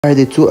Alright,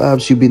 the two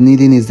apps you'll be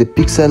needing is the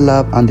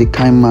PixelLab and the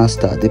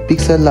KineMaster. The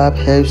PixelLab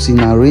helps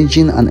in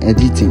arranging and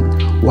editing,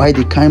 while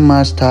the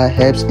KineMaster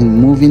helps in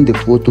moving the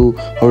photo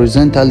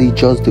horizontally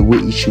just the way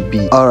it should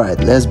be. Alright,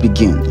 let's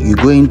begin. You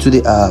go into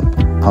the app,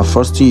 and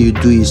first thing you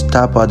do is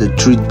tap at the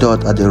three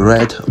dot at the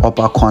right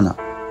upper corner.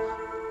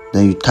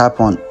 Then you tap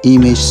on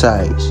image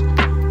size,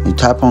 you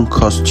tap on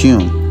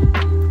costume,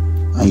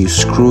 and you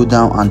scroll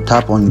down and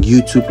tap on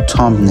YouTube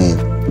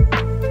thumbnail.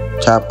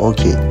 Tap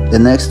OK. The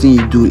next thing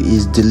you do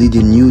is delete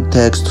the new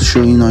text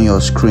showing on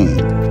your screen.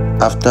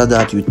 After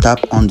that, you tap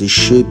on the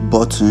shape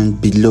button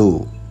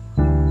below.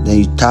 Then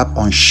you tap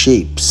on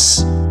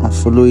shapes and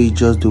follow it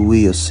just the way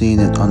you're seeing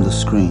it on the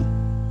screen.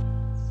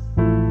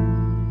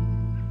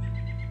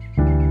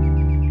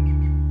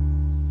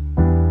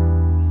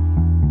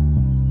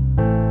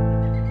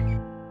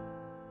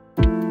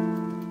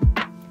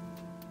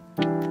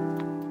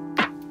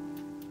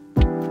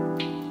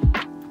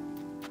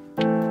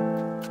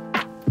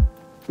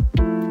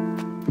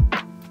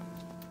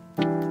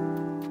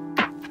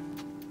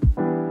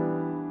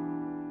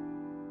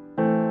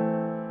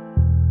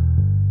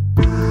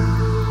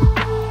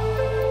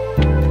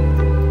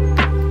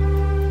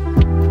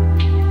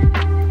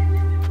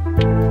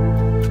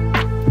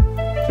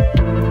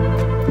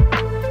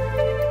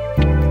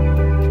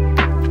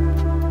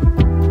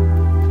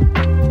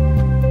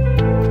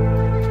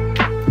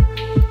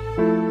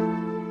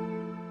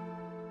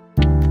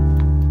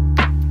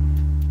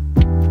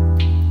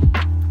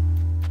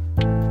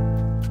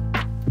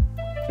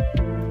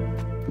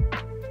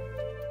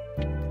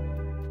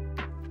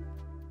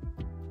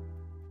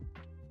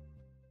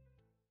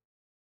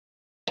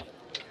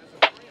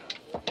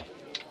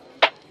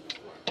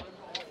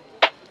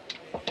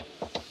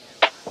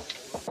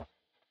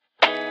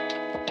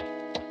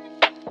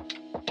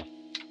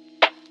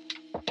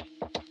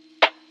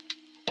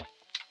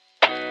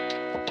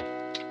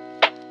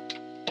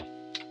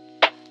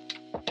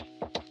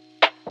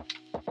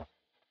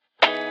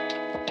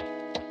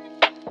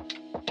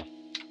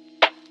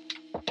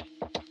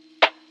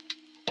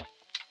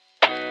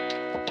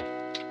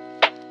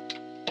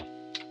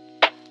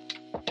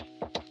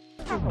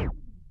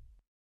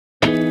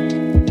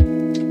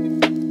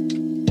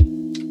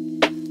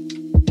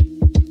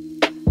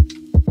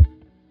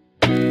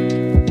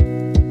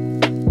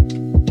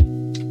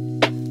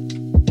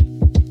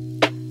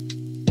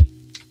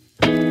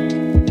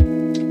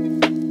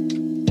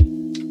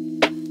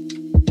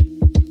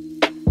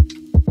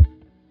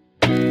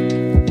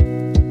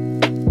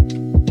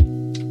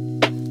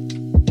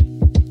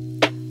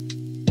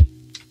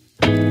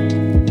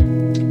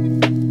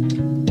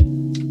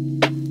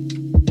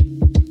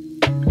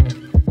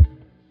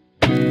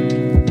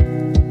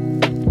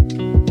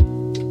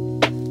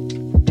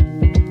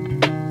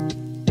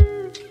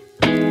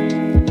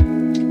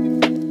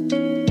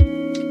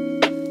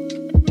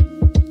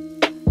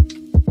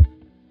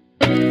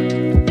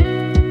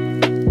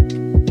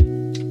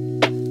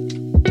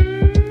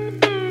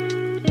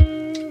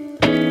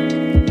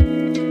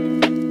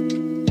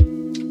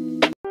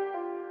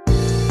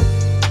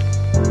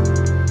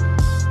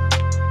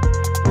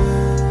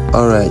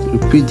 Alright,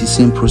 repeat the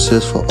same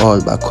process for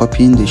all by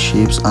copying the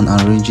shapes and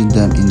arranging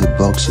them in the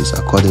boxes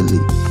accordingly.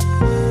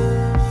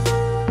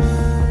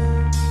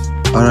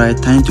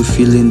 Alright, time to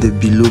fill in the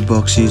below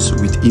boxes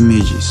with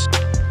images.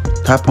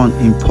 Tap on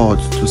import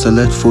to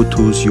select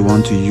photos you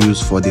want to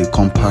use for the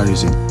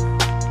comparison.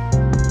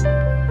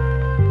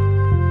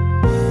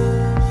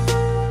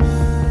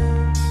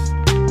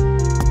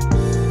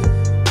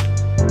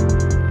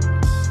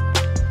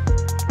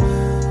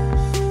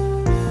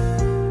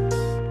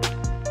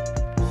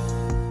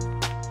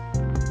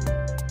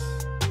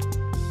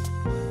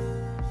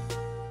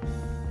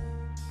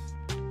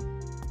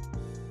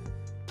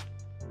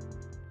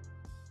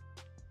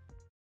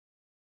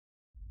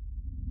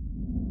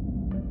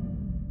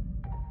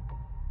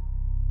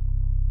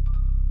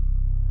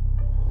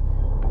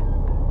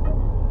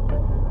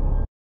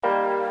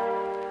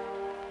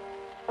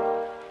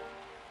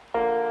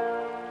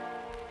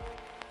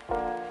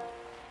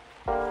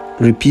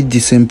 Repeat the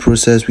same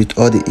process with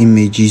all the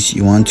images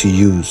you want to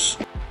use.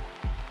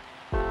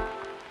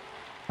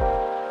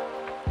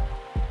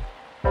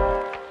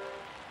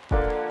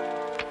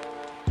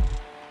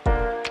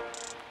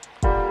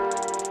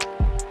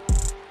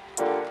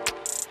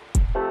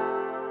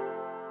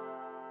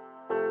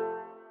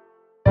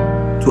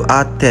 To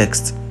add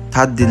text,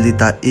 tap the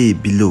letter A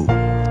below.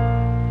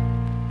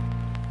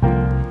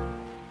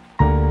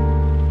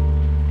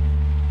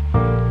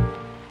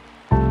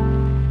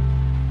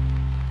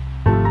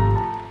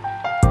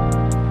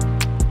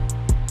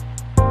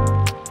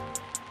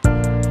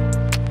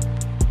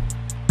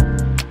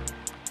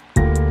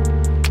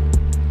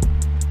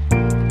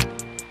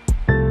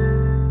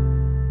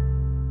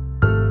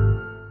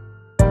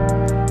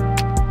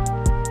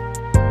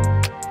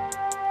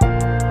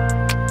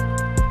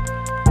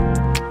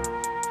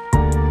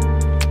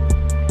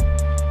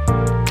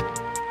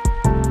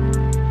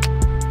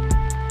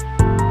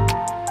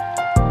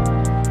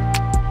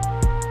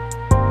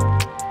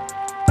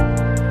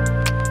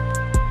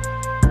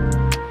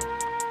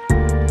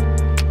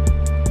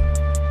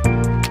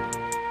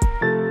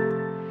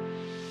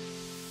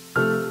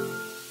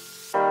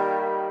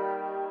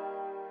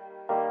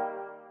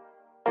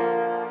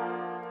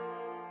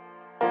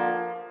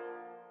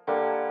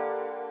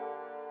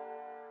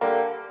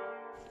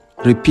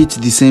 Repeat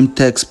the same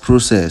text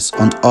process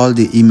on all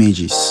the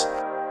images.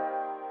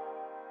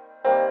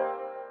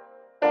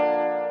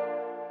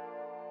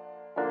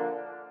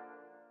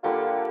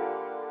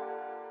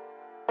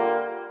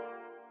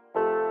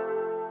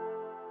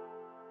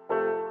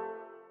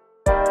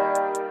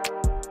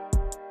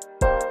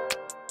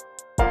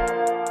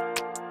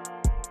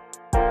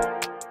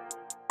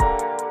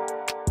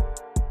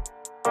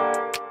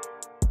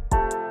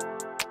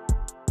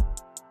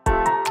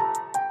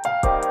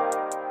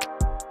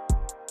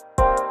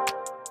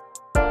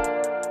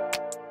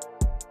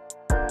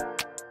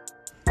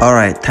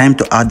 Alright, time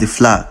to add the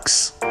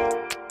flags.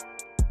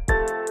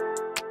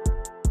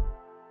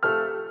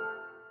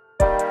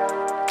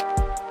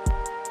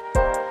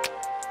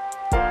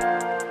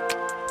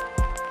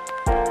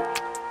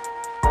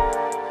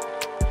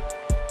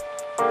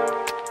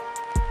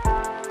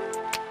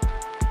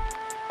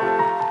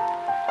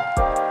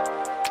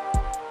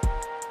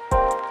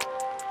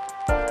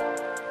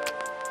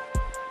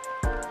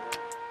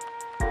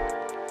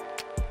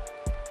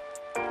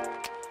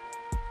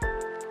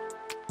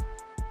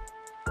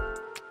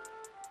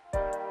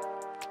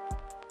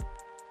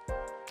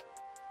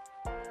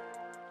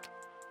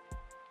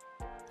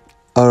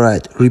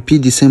 Alright,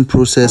 repeat the same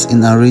process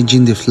in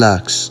arranging the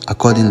flags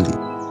accordingly.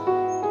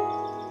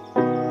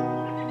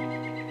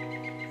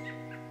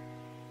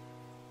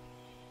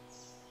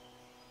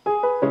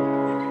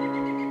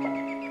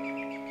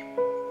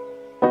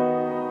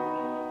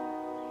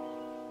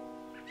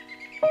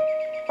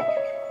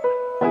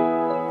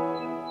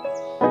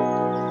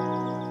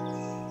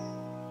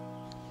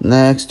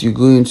 Next, you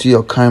go into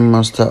your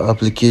KineMaster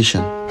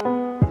application.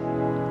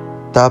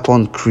 Tap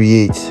on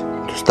Create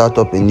to start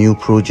up a new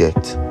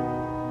project.